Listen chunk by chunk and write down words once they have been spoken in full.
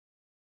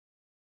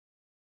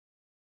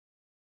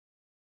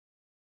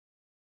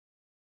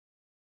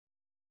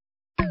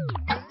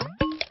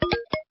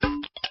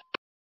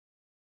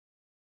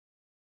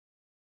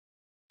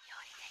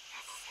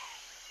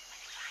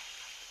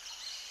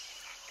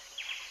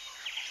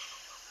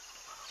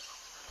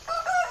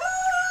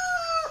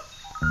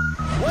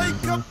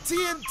Wake up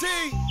TNT,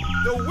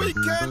 the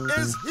weekend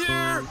is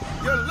here.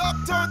 You're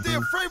locked on to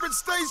your favorite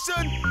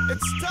station.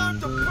 It's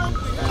time to pump.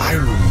 I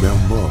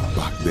remember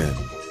back then.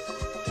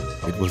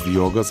 It was the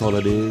August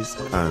holidays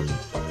and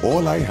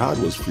all I had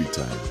was free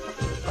time.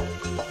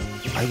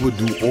 I would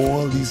do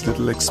all these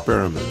little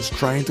experiments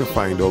trying to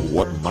find out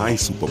what my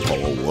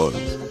superpower was.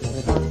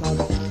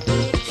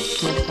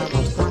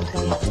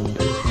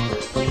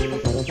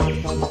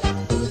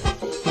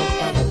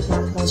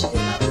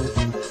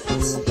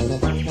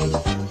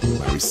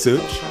 My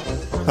research?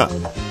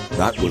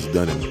 That was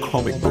done in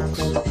comic books.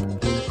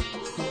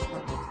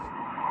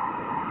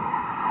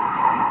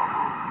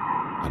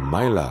 And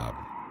my lab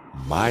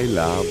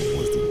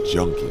was the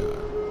junkyard.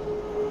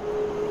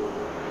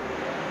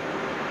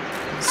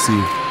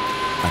 See,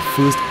 at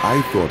first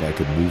I thought I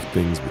could move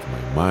things with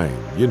my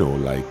mind, you know,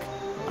 like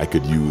I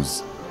could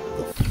use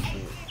the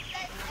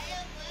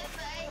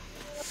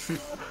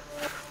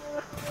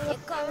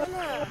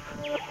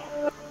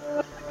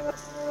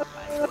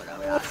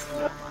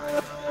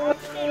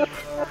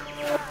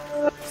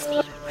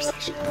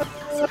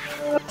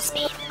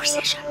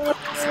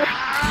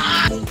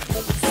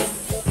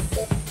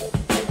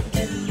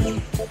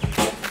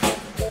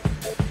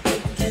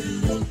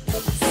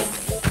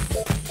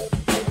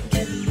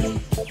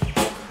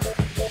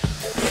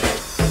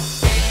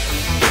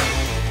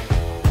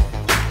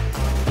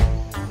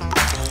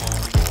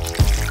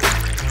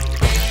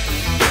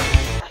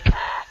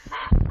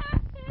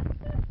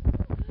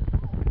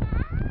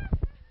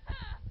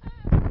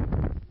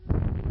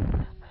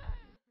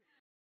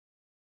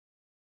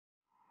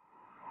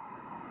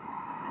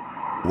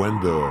When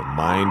the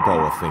mind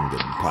power thing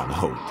didn't pan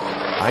out,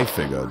 I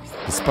figured,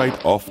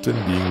 despite often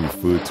being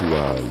referred to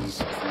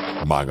as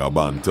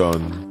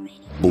Magabanton,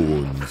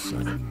 Bones,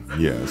 and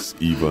yes,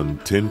 even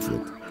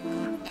Tinfoot,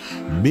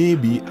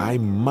 maybe I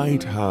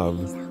might have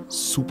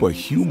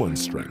superhuman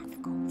strength.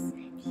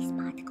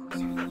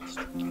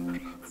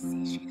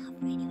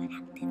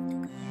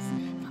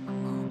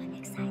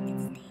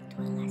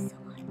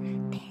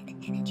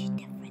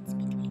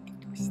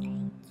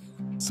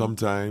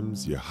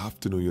 Sometimes you have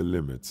to know your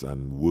limits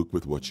and work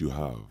with what you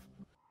have.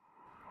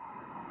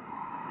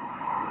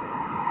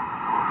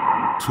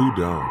 2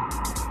 down.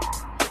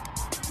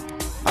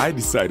 I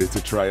decided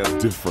to try a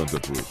different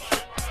approach.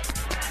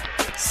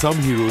 Some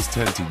heroes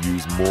tend to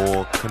use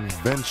more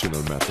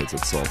conventional methods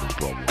at solving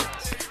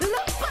problems.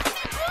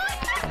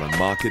 And on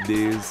market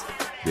days,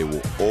 there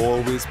were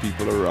always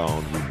people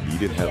around who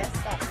needed help.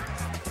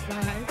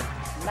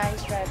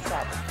 Nice red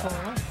top.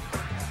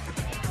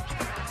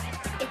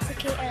 It's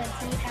okay, Auntie.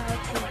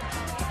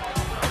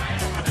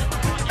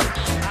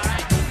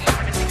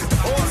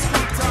 Old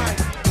school time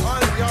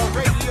on your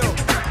radio.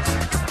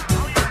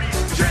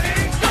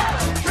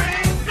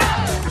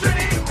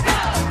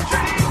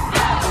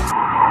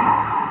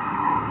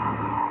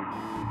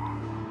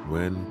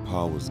 When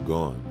Pa was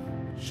gone,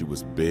 she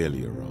was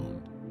barely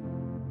around.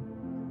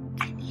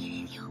 I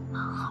needed you,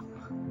 Mom.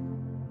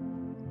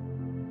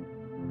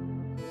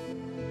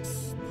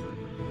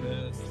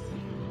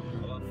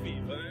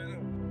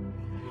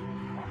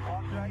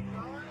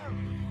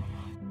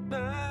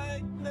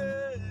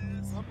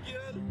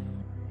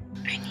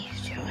 I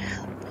need your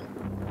help.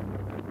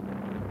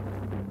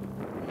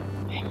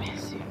 I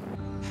miss you.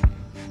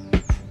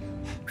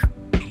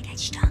 Gotta get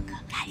stronger,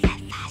 gotta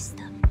get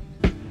faster.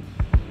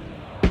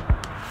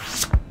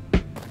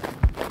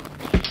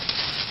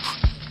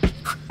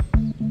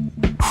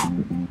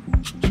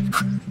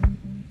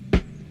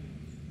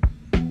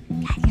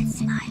 Gotta get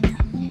smarter.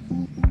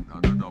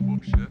 Another double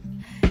shift.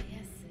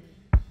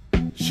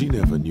 She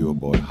never knew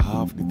about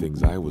half the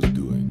things I was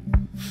doing.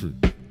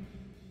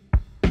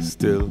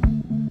 Still,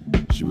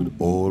 she would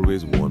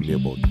always warn me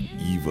about the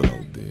evil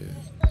out there,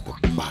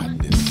 the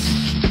badness.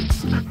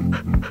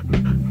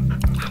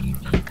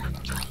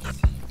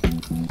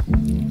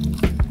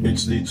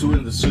 It's day 2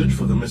 in the search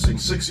for the missing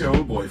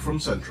 6-year-old boy from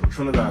central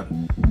Trinidad.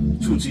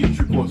 2 teams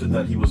reported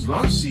that he was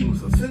last seen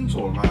with a thin,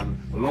 tall man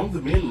along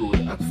the main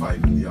road at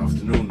 5 in the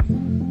afternoon.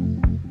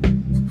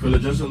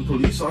 Villagers and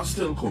police are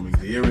still combing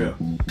the area.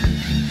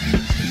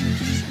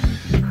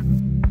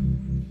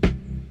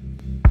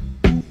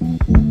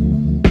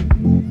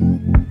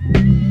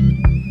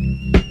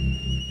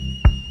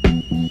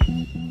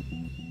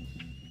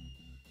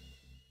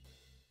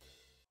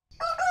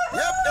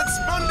 Yep, it's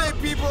Monday,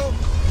 people.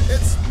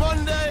 It's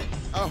Monday.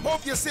 I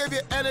hope you save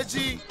your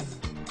energy.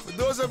 For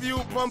those of you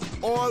who pump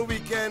all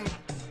weekend,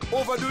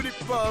 overdo the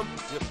pump.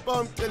 You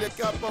pump till you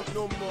can't pump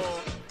no more.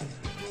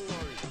 Don't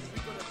worry.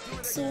 We're gonna do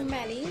it So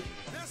many.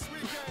 this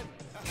weekend.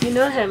 You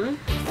know him.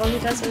 All he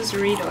does is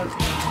read all day.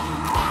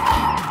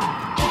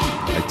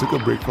 I took a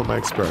break from my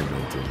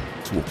experimenting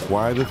to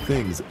acquire the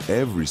things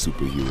every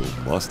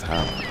superhero must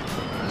have.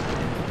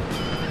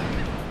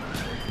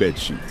 Bed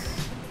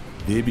sheets.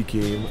 They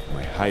became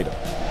my hideout.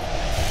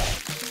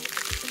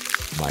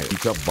 My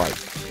eat-up bike.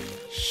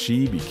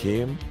 She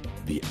became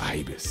the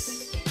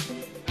ibis.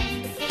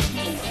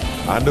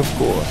 And of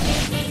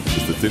course,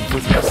 Mr.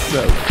 Tinfoot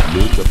himself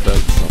learned to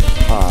belt some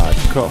hard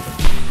cuff.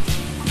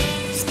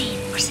 Speed,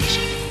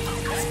 precision.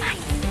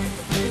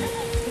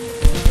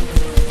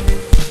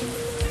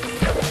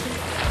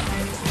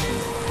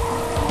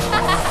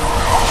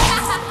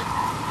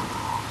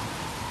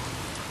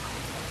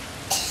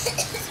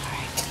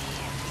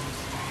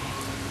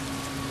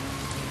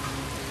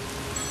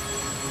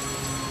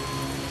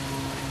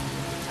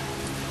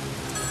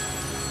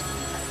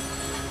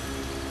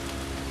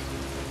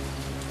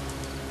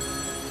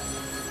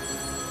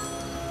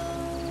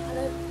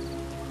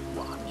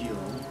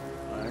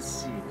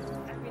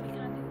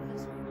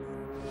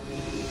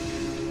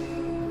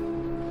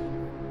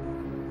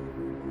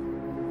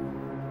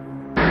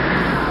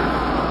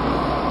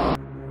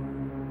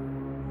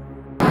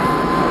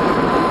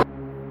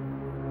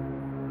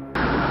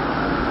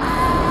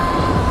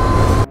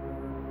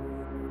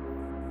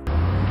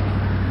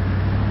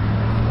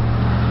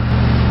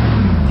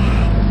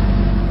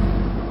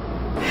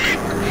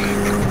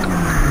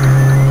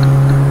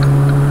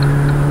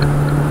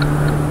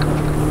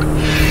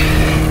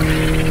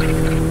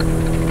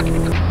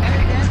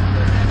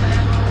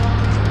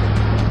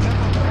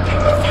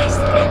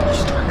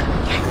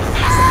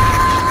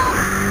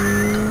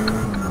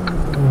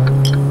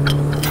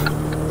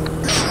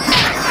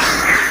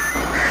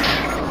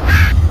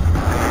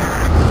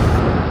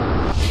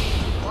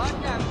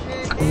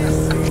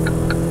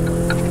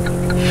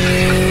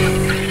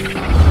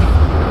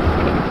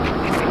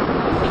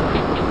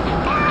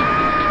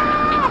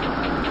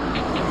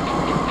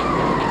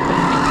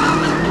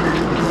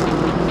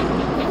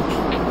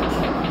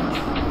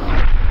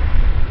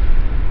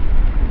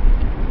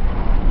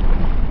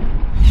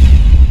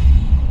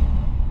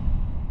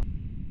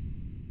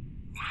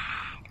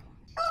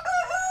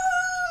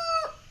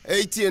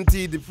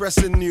 AT&T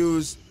depressing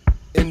news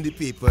in the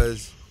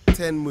papers.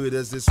 10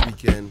 murders this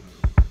weekend.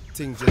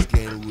 Things just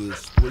getting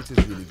worse. What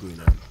is really going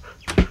on?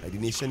 Like the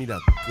nation need a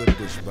good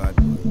push bad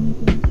boy.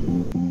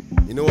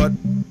 You know what?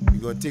 We're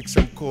gonna take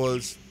some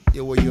calls.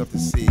 Hear what you have to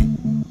say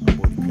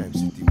about the crime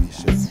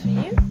situation. It's for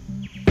you?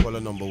 Caller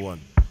number 1.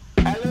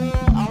 Hello,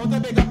 I want to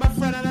make up my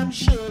friend and I'm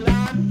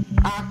Sherlan,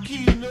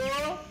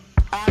 Aquino,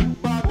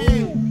 and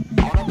Bobby.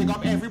 I want to make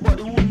up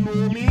everybody who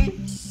know me.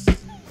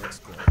 Let's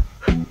go.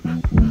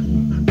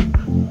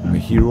 A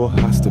hero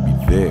has to be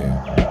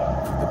there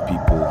for the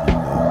people he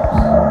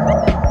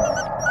loves.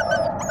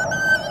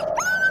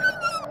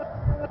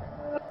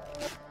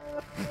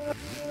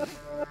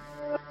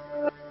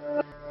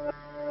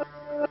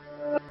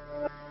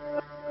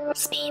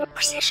 Speed,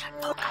 precision,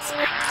 focus.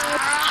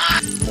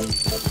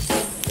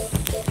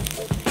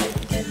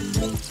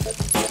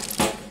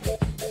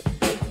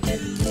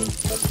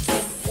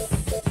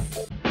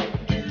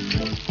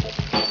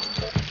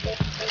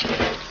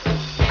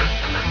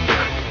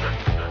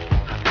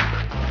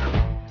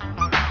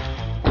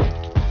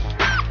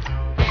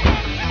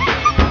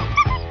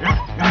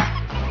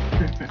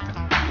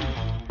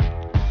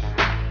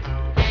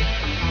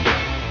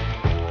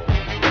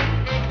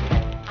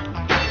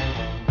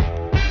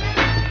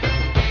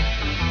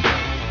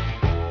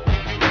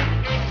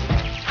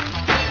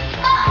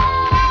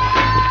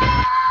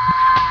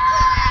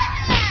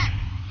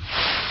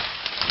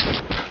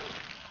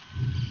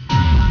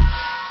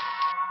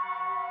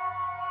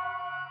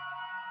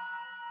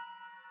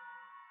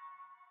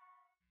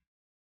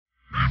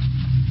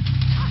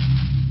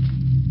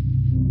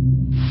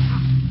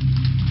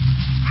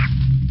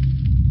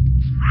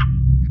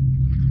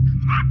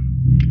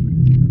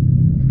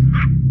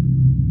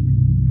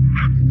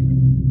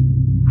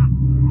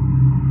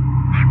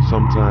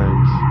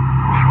 Sometimes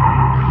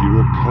a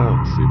hero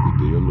can't save the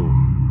day alone.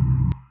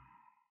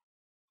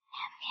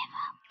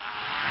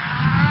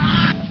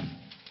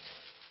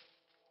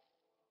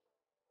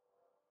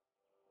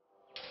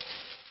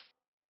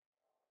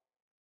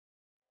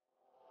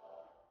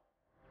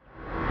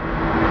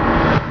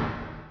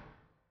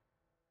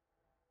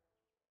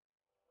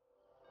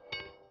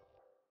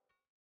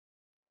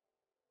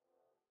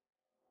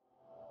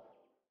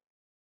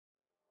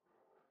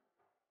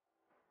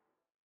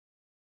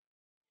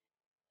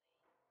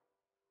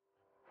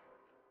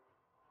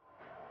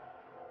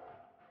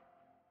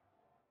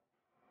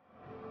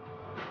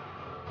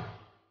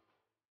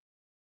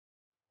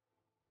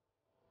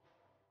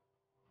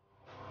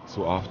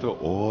 So after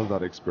all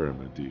that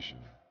experimentation,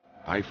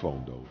 I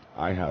found out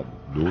I had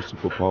no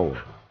superpower.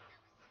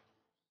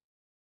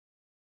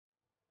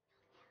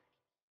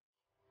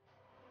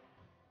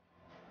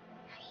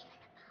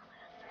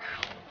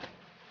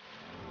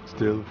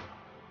 Still,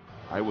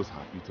 I was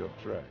happy to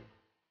have tried.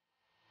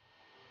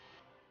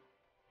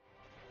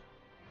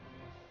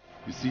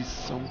 You see,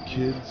 some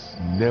kids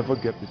never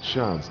get the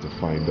chance to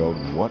find out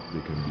what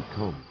they can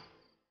become.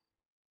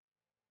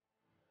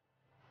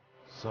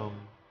 Some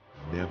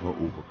never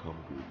overcome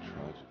great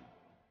tragedy.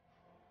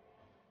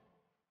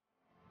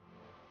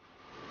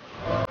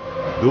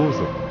 Those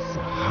of us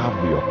who have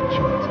the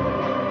opportunity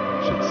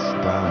should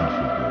stand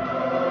for good,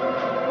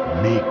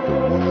 make the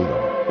world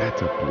a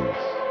better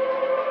place,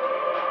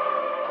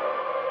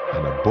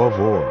 and above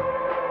all,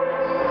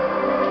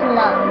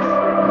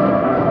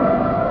 Love.